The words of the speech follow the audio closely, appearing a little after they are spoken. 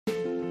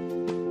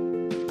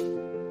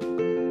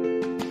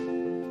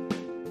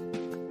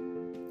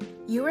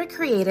were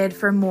created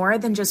for more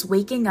than just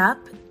waking up,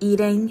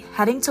 eating,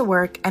 heading to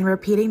work, and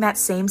repeating that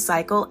same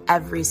cycle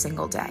every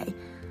single day.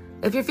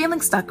 If you're feeling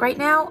stuck right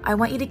now, I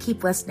want you to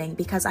keep listening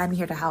because I'm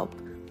here to help.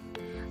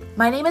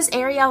 My name is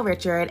Ariel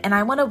Richard, and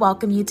I want to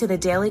welcome you to the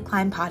Daily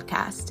Climb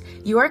podcast,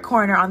 your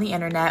corner on the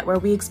internet where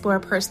we explore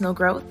personal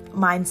growth,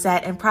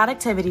 mindset, and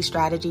productivity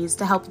strategies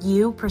to help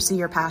you pursue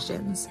your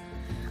passions.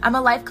 I'm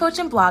a life coach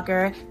and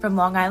blogger from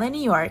Long Island,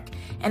 New York,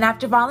 and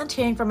after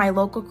volunteering for my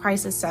local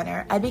crisis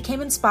center, I became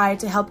inspired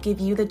to help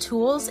give you the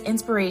tools,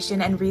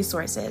 inspiration, and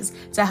resources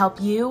to help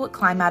you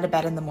climb out of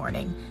bed in the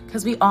morning,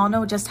 because we all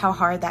know just how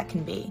hard that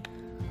can be.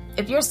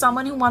 If you're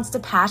someone who wants to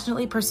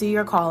passionately pursue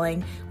your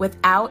calling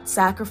without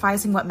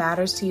sacrificing what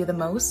matters to you the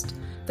most,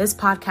 this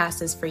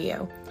podcast is for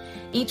you.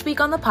 Each week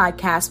on the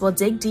podcast, we'll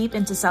dig deep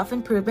into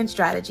self-improvement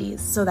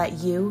strategies so that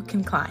you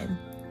can climb.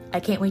 I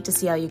can't wait to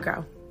see how you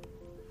grow.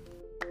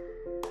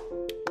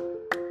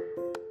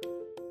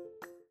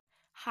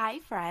 Hi,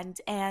 friend,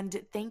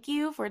 and thank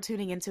you for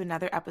tuning into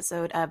another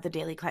episode of the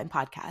Daily Climb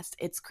podcast.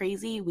 It's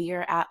crazy. We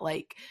are at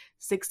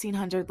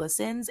 1,600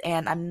 listens,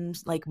 and I'm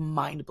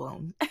mind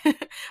blown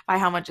by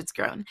how much it's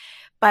grown.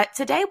 But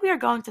today we are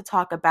going to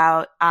talk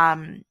about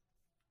the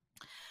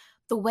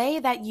way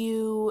that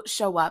you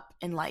show up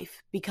in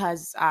life,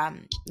 because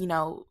time,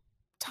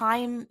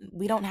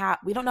 we don't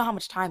know how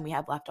much time we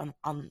have left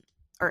on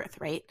Earth,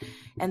 right?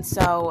 And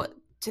so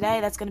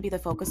today that's going to be the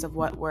focus of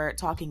what we're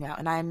talking about,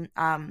 and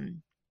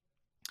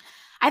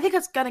I think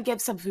it's going to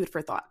give some food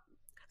for thought.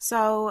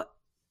 So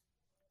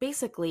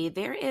basically,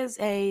 there is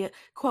a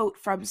quote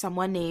from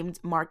someone named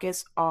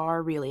Marcus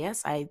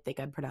Aurelius. I think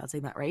I'm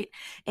pronouncing that right.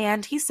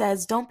 And he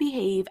says, "Don't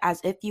behave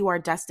as if you are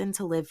destined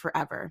to live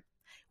forever.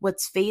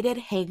 What's fated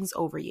hangs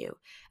over you.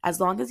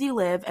 As long as you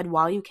live and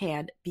while you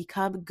can,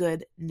 become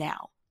good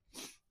now."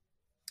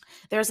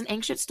 There's an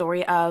ancient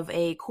story of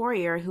a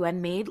courier who had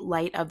made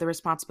light of the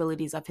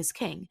responsibilities of his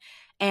king.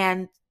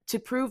 And to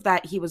prove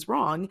that he was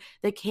wrong,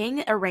 the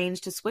king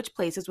arranged to switch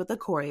places with the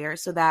courier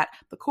so that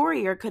the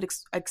courier could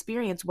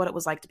experience what it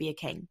was like to be a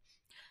king.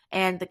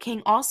 And the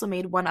king also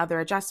made one other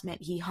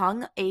adjustment. He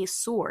hung a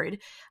sword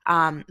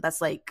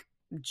that's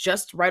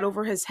just right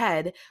over his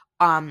head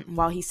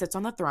while he sits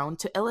on the throne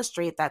to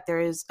illustrate that there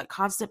is a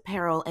constant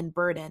peril and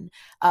burden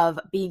of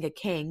being a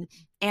king,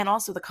 and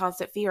also the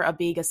constant fear of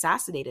being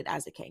assassinated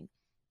as a king.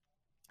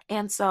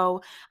 And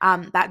so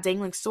that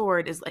dangling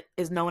sword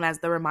is known as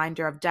the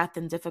reminder of death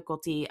and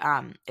difficulty.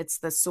 It's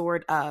the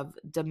sword of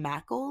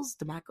Damocles,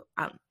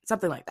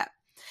 something like that.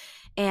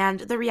 And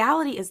the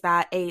reality is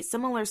that a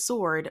similar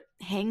sword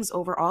hangs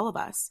over all of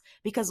us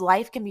because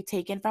life can be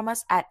taken from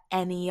us at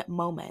any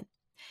moment.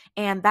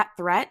 And that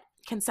threat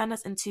can send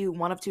us into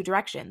one of two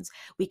directions.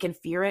 We can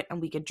fear it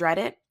and we can dread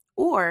it,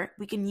 or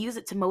we can use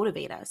it to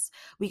motivate us.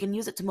 We can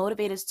use it to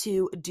motivate us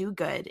to do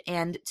good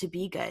and to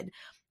be good.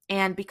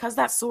 And because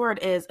that sword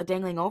is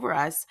dangling over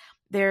us,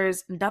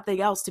 there's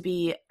nothing else to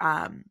be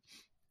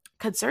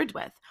concerned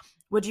with.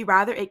 Would you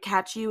rather it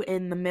catch you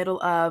in the middle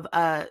of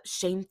a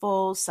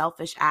shameful,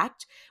 selfish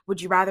act?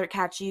 Would you rather it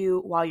catch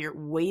you while you're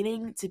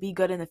waiting to be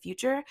good in the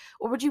future?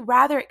 Or would you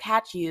rather it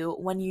catch you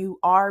when you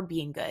are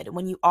being good,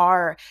 when you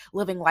are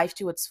living life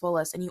to its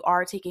fullest, and you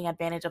are taking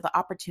advantage of the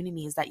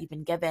opportunities that you've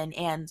been given,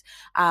 and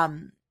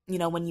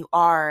when you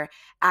are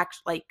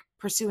actually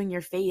pursuing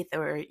your faith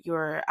or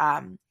your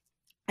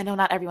I know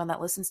not everyone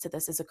that listens to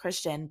this is a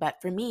Christian, but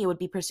for me, it would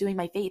be pursuing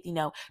my faith,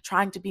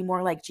 trying to be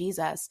more like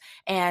Jesus.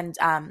 And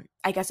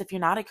I guess if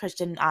you're not a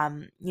Christian,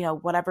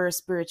 whatever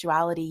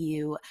spirituality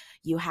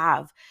you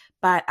have.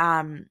 But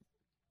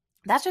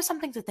that's just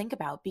something to think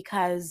about,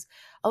 because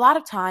a lot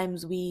of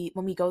times when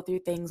we go through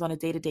things on a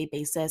day-to-day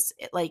basis,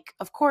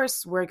 of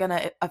course, we're going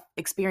to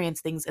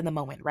experience things in the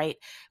moment, right?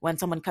 When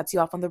someone cuts you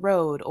off on the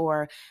road,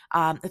 or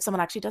if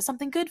someone actually does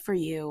something good for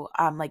you,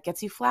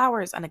 gets you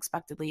flowers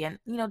unexpectedly, and,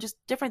 just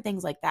different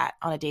things like that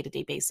on a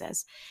day-to-day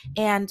basis.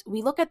 And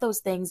we look at those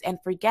things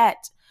and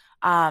forget,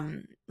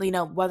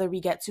 whether we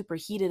get super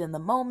heated in the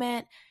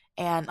moment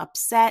and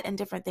upset and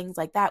different things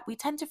like that, we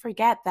tend to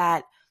forget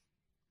that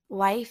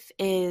life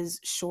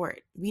is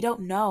short. We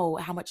don't know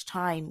how much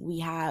time we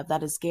have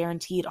that is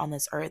guaranteed on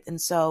this earth.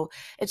 And so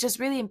it's just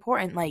really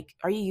important,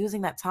 are you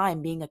using that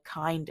time being a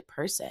kind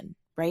person,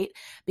 right?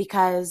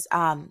 Because,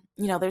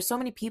 there's so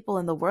many people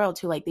in the world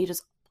who they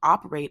just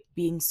operate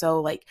being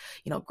so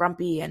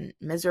grumpy and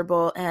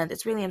miserable. And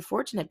it's really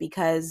unfortunate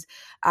because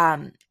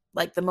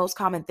the most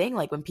common thing,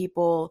 when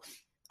people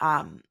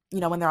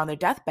when they're on their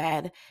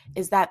deathbed,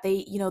 is that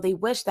they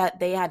wish that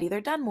they had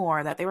either done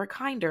more, that they were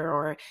kinder,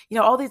 or,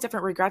 all these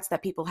different regrets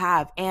that people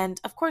have. And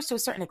of course, to a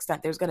certain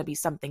extent, there's going to be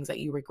some things that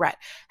you regret.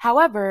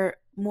 However,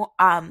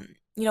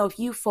 if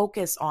you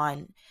focus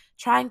on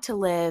trying to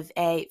live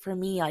for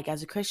me,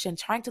 as a Christian,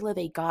 trying to live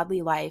a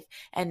godly life,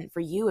 and for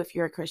you, if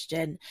you're a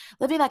Christian,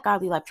 living that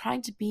godly life,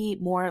 trying to be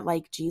more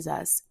like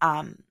Jesus,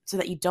 so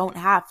that you don't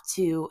have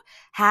to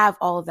have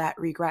all of that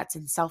regrets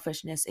and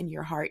selfishness in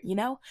your heart,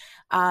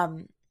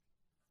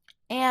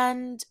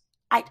 and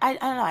I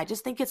don't know. I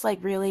just think it's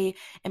like really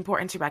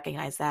important to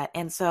recognize that.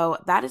 And so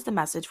that is the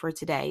message for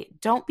today.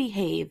 Don't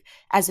behave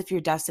as if you're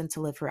destined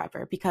to live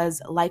forever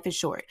because life is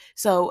short.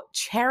 So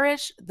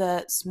cherish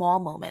the small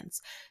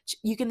moments.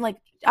 You can like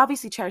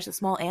obviously cherish the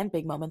small and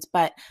big moments,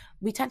 but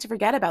we tend to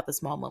forget about the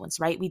small moments,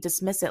 right? We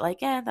dismiss it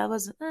like, that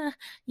was,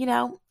 you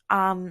know,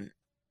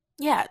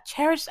 yeah,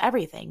 cherish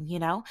everything,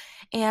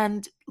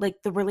 and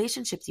like the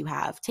relationships you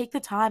have, take the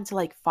time to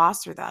like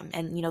foster them.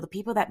 And, the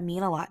people that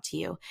mean a lot to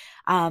you,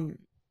 um,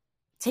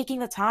 taking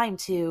the time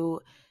to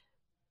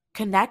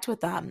connect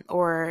with them,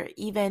 or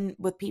even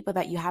with people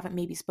that you haven't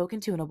maybe spoken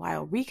to in a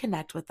while,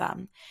 reconnect with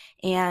them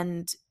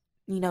and,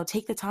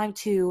 take the time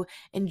to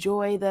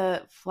enjoy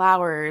the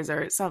flowers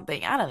or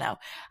something. I don't know,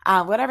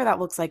 whatever that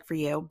looks like for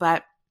you.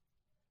 But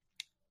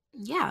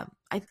yeah,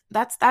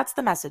 that's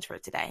the message for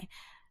today.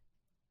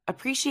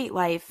 Appreciate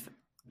life.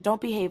 Don't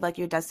behave like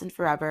you're destined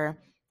forever.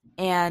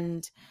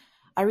 And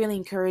I really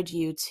encourage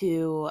you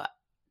to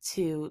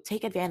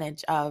take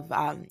advantage of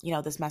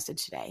this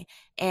message today.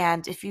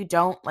 And if you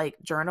don't like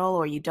journal,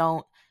 or you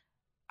don't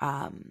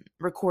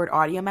record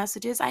audio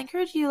messages, I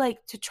encourage you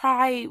like to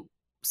try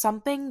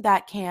something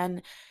that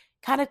can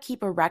kind of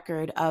keep a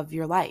record of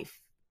your life,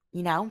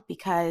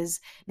 because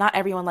not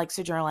everyone likes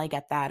to journal. I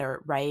get that,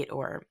 or write,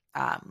 or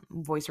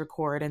voice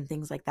record and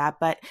things like that.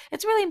 But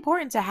it's really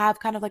important to have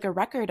kind of like a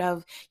record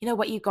of,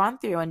 what you've gone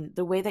through and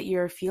the way that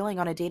you're feeling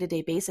on a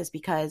day-to-day basis.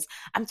 Because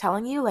I'm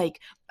telling you, like,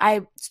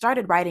 I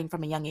started writing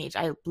from a young age.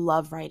 I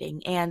love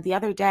writing. And the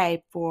other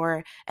day,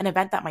 for an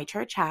event that my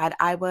church had,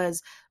 I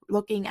was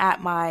looking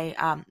at my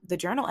the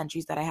journal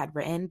entries that I had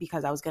written,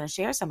 because I was going to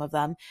share some of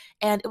them.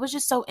 And it was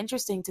just so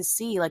interesting to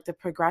see like the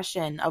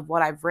progression of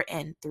what I've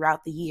written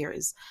throughout the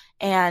years.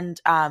 And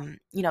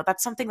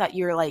that's something that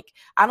you're like,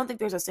 I don't think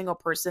there's a single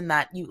person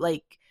that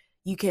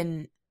you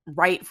can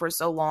write for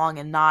so long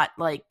and not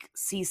like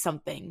see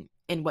something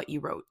in what you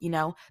wrote,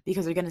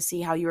 because you're going to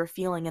see how you were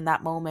feeling in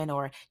that moment,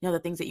 or, the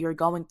things that you were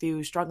going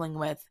through, struggling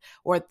with,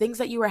 or things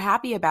that you were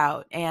happy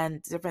about,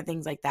 and different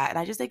things like that. And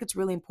I just think it's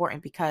really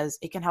important because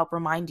it can help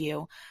remind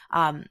you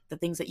the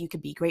things that you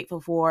could be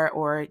grateful for,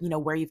 or,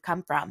 where you've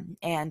come from,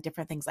 and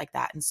different things like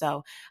that. And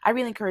so I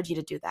really encourage you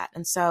to do that.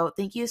 And so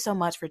thank you so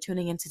much for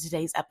tuning into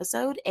today's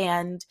episode.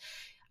 And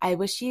I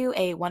wish you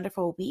a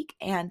wonderful week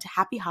and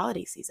happy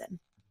holiday season.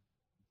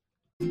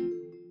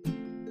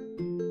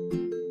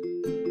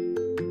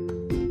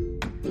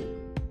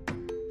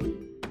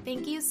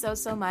 Thank you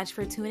so much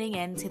for tuning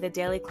in to the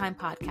Daily Climb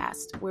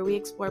podcast, where we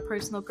explore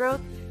personal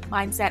growth,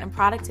 mindset, and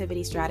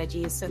productivity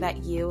strategies so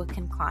that you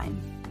can climb.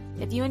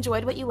 If you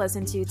enjoyed what you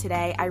listened to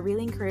today, I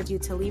really encourage you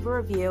to leave a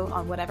review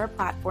on whatever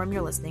platform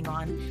you're listening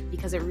on,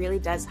 because it really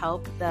does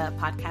help the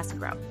podcast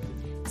grow.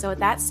 So with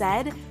that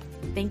said,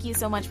 thank you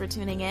so much for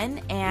tuning in,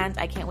 and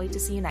I can't wait to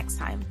see you next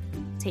time.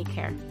 Take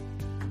care.